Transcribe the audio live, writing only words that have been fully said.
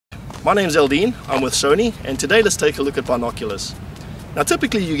My name's Eldine, I'm with Sony, and today let's take a look at binoculars. Now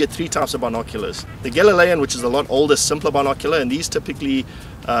typically you get three types of binoculars. The Galilean, which is a lot older, simpler binocular, and these typically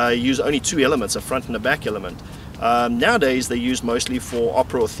use only two elements, a front and a back element. Nowadays they use mostly for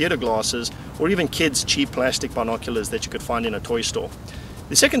opera or theater glasses, or even kids' cheap plastic binoculars that you could find in a toy store.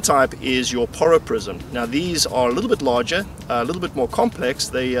 The second type is your poroprism. Now these are a little bit larger, a little bit more complex.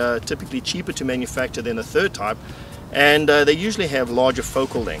 They are typically cheaper to manufacture than the third type, and they usually have larger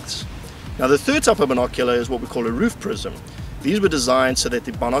focal lengths. Now the third type of binocular is what we call a roof prism. These were designed so that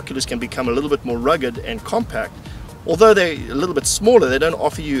the binoculars can become a little bit more rugged and compact. Although they're a little bit smaller, they don't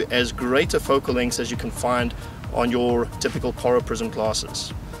offer you as greater focal lengths as you can find on your typical poroprism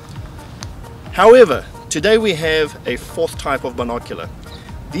glasses. However, today we have a fourth type of binocular.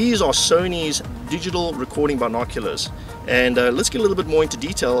 These are Sony's digital recording binoculars, and let's get a little bit more into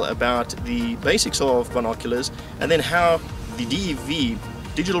detail about the basics of binoculars and then how the DEV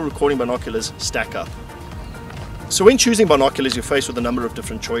digital recording binoculars stack up. So when choosing binoculars, you're faced with a number of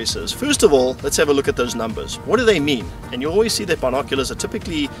different choices. First of all, let's have a look at those numbers. What do they mean? And you always see that binoculars are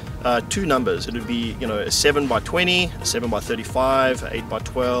typically two numbers. It would be, a 7x20, a 7x35,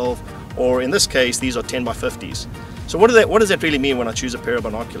 8x12, or in this case, these are 10x50s. So what does that really mean when I choose a pair of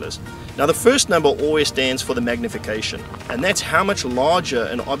binoculars? Now the first number always stands for the magnification, and that's how much larger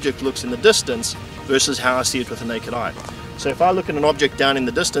an object looks in the distance versus how I see it with the naked eye. So if I look at an object down in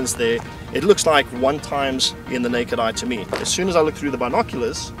the distance there, it looks like 1 times in the naked eye to me. As soon as I look through the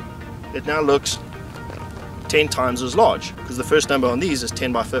binoculars, it now looks 10 times as large, because the first number on these is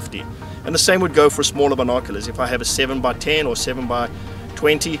 10x50. And the same would go for smaller binoculars. If I have a 7x10 or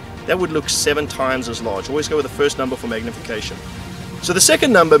 7x20, that would look 7 times as large. Always go with the first number for magnification. So the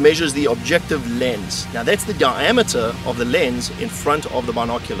second number measures the objective lens. Now that's the diameter of the lens in front of the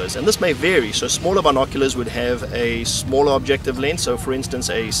binoculars, and this may vary. So smaller binoculars would have a smaller objective lens. So for instance,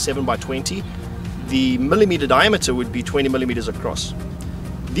 a 7x20, the millimeter diameter would be 20 millimeters across.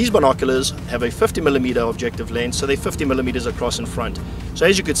 These binoculars have a 50 millimeter objective lens, so they're 50 millimeters across in front. So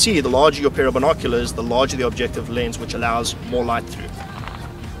as you could see, the larger your pair of binoculars, the larger the objective lens, which allows more light through.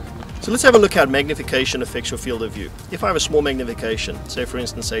 So let's have a look how magnification affects your field of view. If I have a small magnification, say for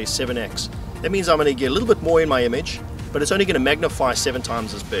instance a 7x, that means I'm going to get a little bit more in my image, but it's only going to magnify 7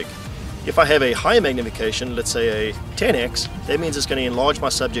 times as big. If I have a higher magnification, let's say a 10x, that means it's going to enlarge my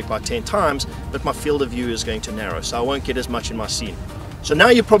subject by 10 times, but my field of view is going to narrow, so I won't get as much in my scene. So now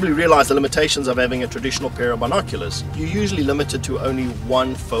you probably realize the limitations of having a traditional pair of binoculars. You're usually limited to only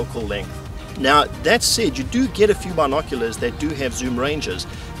one focal length. Now that said, you do get a few binoculars that do have zoom ranges.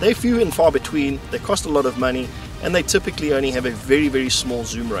 They're few and far between, they cost a lot of money, and they typically only have a very, very small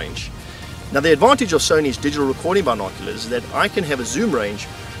zoom range. Now the advantage of Sony's digital recording binoculars is that I can have a zoom range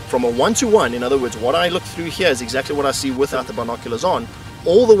from a 1:1, in other words, what I look through here is exactly what I see without the binoculars on,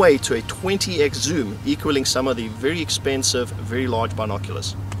 all the way to a 20x zoom, equaling some of the very expensive, very large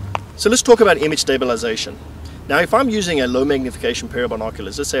binoculars. So let's talk about image stabilization. Now if I'm using a low magnification pair of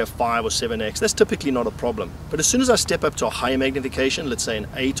binoculars, let's say a 5 or 7x, that's typically not a problem. But as soon as I step up to a higher magnification, let's say an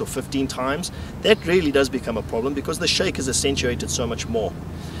 8 or 15 times, that really does become a problem because the shake is accentuated so much more.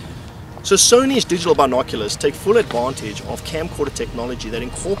 So Sony's digital binoculars take full advantage of camcorder technology that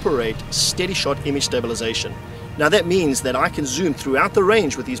incorporate steady shot image stabilization. Now that means that I can zoom throughout the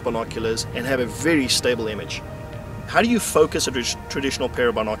range with these binoculars and have a very stable image. How do you focus a traditional pair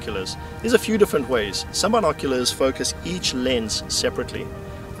of binoculars? There's a few different ways. Some binoculars focus each lens separately.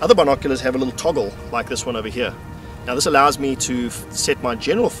 Other binoculars have a little toggle like this one over here. Now this allows me to set my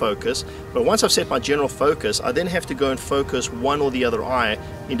general focus, but once I've set my general focus, I then have to go and focus one or the other eye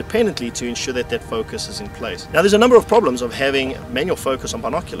independently to ensure that that focus is in place. Now there's a number of problems of having manual focus on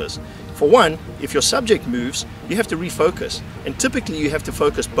binoculars. For one, if your subject moves, you have to refocus, and typically you have to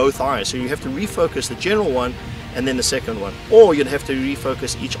focus both eyes, so you have to refocus the general one and then the second one, or you'd have to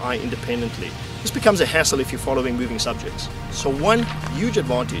refocus each eye independently. This becomes a hassle if you're following moving subjects. So one huge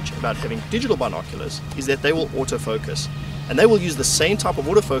advantage about having digital binoculars is that they will autofocus, and they will use the same type of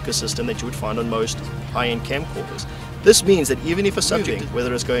autofocus system that you would find on most high-end camcorders. This means that even if a subject,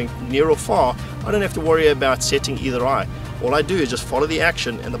 whether it's going near or far, I don't have to worry about setting either eye. All I do is just follow the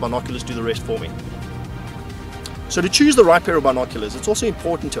action and the binoculars do the rest for me. So to choose the right pair of binoculars, it's also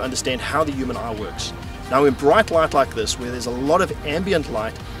important to understand how the human eye works. Now in bright light like this, where there's a lot of ambient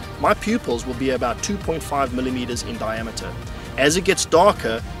light, my pupils will be about 2.5 millimeters in diameter. As it gets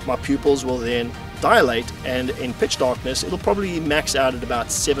darker, my pupils will then dilate, and in pitch darkness, it'll probably max out at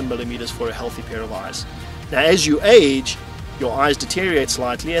about 7 millimeters for a healthy pair of eyes. Now as you age, your eyes deteriorate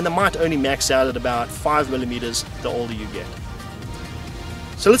slightly, and they might only max out at about 5 millimeters the older you get.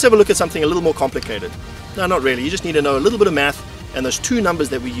 So let's have a look at something a little more complicated. No, not really. You just need to know a little bit of math and those two numbers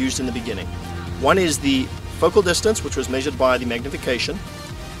that we used in the beginning. One is the focal distance, which was measured by the magnification,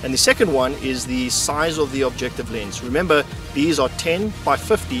 and the second one is the size of the objective lens. Remember, these are 10 by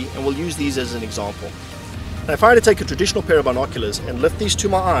 50, and we'll use these as an example. Now, if I were to take a traditional pair of binoculars and lift these to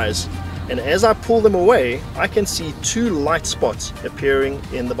my eyes, and as I pull them away, I can see two light spots appearing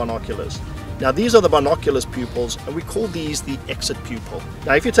in the binoculars. Now, these are the binoculars pupils, and we call these the exit pupil.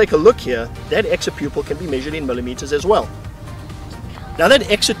 Now, if you take a look here, that exit pupil can be measured in millimeters as well. Now,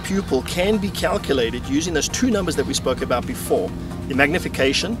 that exit pupil can be calculated using those two numbers that we spoke about before, the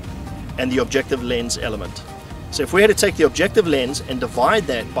magnification and the objective lens element. So if we had to take the objective lens and divide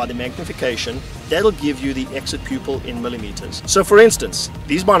that by the magnification, that'll give you the exit pupil in millimeters. So for instance,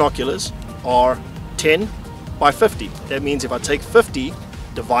 these binoculars are 10 by 50. That means if I take 50,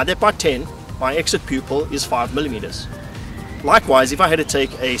 divide that by 10, my exit pupil is 5 millimeters. Likewise, if I had to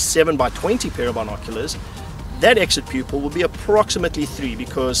take a 7 by 20 pair of binoculars, that exit pupil will be approximately 3,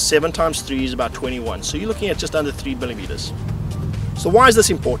 because 7 times 3 is about 21. So you're looking at just under 3 millimeters. So why is this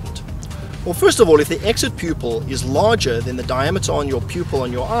important? Well, first of all, if the exit pupil is larger than the diameter on your pupil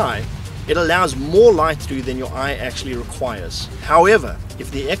on your eye, it allows more light through than your eye actually requires. However, if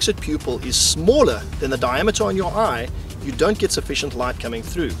the exit pupil is smaller than the diameter on your eye, you don't get sufficient light coming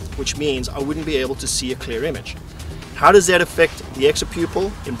through, which means I wouldn't be able to see a clear image. How does that affect the exit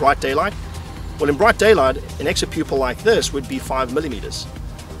pupil in bright daylight? Well, in bright daylight, an exit pupil like this would be 5 millimeters.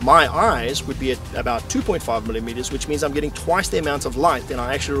 My eyes would be at about 2.5 millimeters, which means I'm getting twice the amount of light than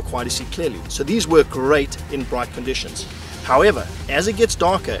I actually require to see clearly. So these work great in bright conditions. However, as it gets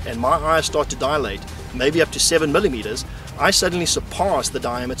darker and my eyes start to dilate, maybe up to 7 millimeters, I suddenly surpass the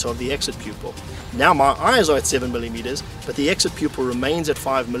diameter of the exit pupil. Now my eyes are at 7 millimeters, but the exit pupil remains at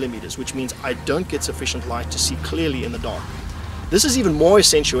 5 millimeters, which means I don't get sufficient light to see clearly in the dark. This is even more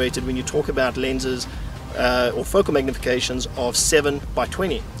accentuated when you talk about lenses or focal magnifications of 7 by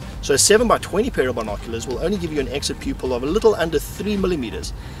 20. So a 7 by 20 pair of binoculars will only give you an exit pupil of a little under 3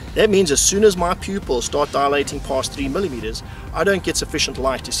 millimeters. That means as soon as my pupils start dilating past 3 millimeters, I don't get sufficient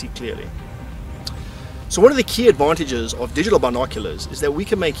light to see clearly. So one of the key advantages of digital binoculars is that we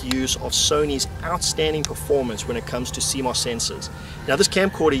can make use of Sony's outstanding performance when it comes to CMOS sensors. Now, this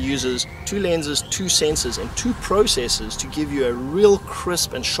camcorder uses 2 lenses, 2 sensors and 2 processors to give you a real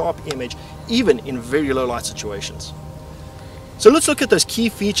crisp and sharp image even in very low light situations. So let's look at those key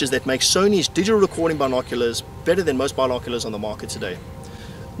features that make Sony's digital recording binoculars better than most binoculars on the market today.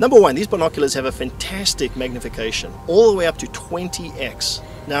 Number one, these binoculars have a fantastic magnification, all the way up to 20x.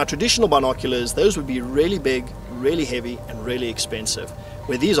 Now, traditional binoculars, those would be really big, really heavy, and really expensive,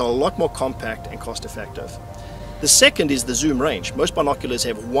 where these are a lot more compact and cost effective. The second is the zoom range. Most binoculars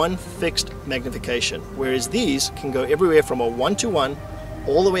have one fixed magnification, whereas these can go everywhere from a 1:1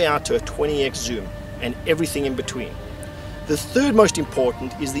 all the way out to a 20x zoom, and everything in between. The third most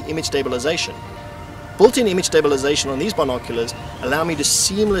important is the image stabilization. Built-in image stabilization on these binoculars allow me to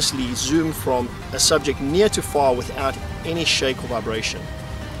seamlessly zoom from a subject near to far without any shake or vibration.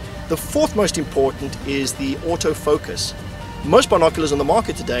 The fourth most important is the autofocus. Most binoculars on the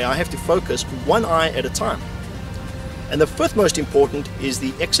market today, I have to focus one eye at a time. And the fifth most important is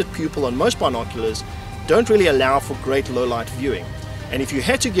the exit pupil on most binoculars don't really allow for great low light viewing. And if you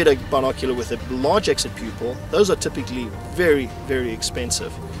had to get a binocular with a large exit pupil, those are typically very, very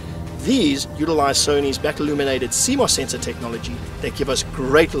expensive. These utilize Sony's back illuminated CMOS sensor technology that give us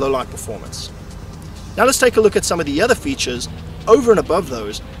great low light performance. Now let's take a look at some of the other features over and above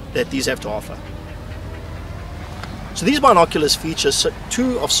those that these have to offer. So these binoculars feature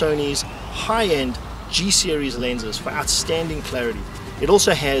 2 of Sony's high-end G-series lenses for outstanding clarity. It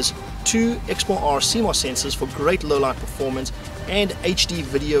also has 2 XMR CMOS sensors for great low light performance and HD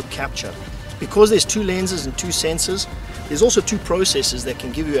video capture. Because there's 2 lenses and 2 sensors, there's also 2 processors that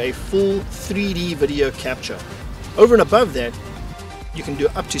can give you a full 3D video capture. Over and above that, you can do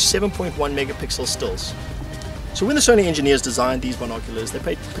up to 7.1 megapixel stills. So when the Sony engineers designed these binoculars, they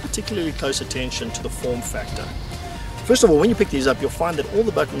paid particularly close attention to the form factor. First of all, when you pick these up, you'll find that all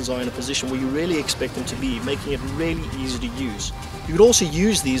the buttons are in a position where you really expect them to be, making it really easy to use. You could also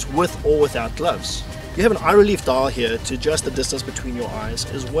use these with or without gloves. You have an eye relief dial here to adjust the distance between your eyes,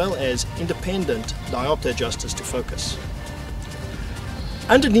 as well as independent diopter adjusters to focus.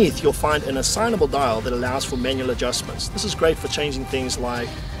 Underneath, you'll find an assignable dial that allows for manual adjustments. This is great for changing things like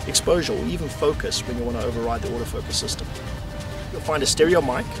exposure or even focus when you want to override the autofocus system. You'll find a stereo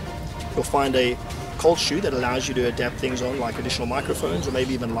mic. You'll find a cold shoe that allows you to adapt things on, like additional microphones or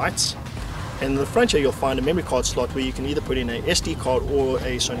maybe even lights. And in the front here, you'll find a memory card slot where you can either put in a SD card or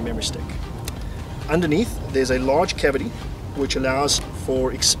a Sony memory stick. Underneath, there's a large cavity which allows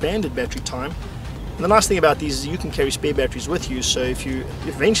for expanded battery time, And the nice thing about these is you can carry spare batteries with you, so if you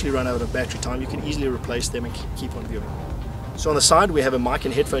eventually run out of battery time, you can easily replace them and keep on viewing. So on the side we have a mic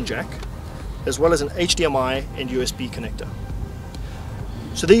and headphone jack, as well as an HDMI and USB connector.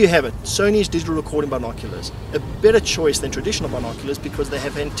 So there you have it, Sony's digital recording binoculars. A better choice than traditional binoculars because they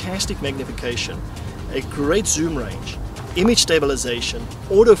have fantastic magnification, a great zoom range, image stabilization,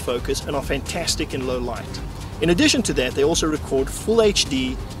 autofocus, and are fantastic in low light. In addition to that, they also record full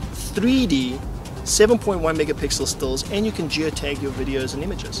HD, 3D, 7.1 megapixel stills, and you can geotag your videos and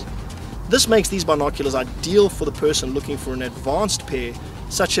images. This makes these binoculars ideal for the person looking for an advanced pair,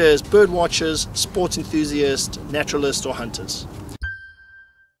 such as bird watchers, sports enthusiasts, naturalists, or hunters.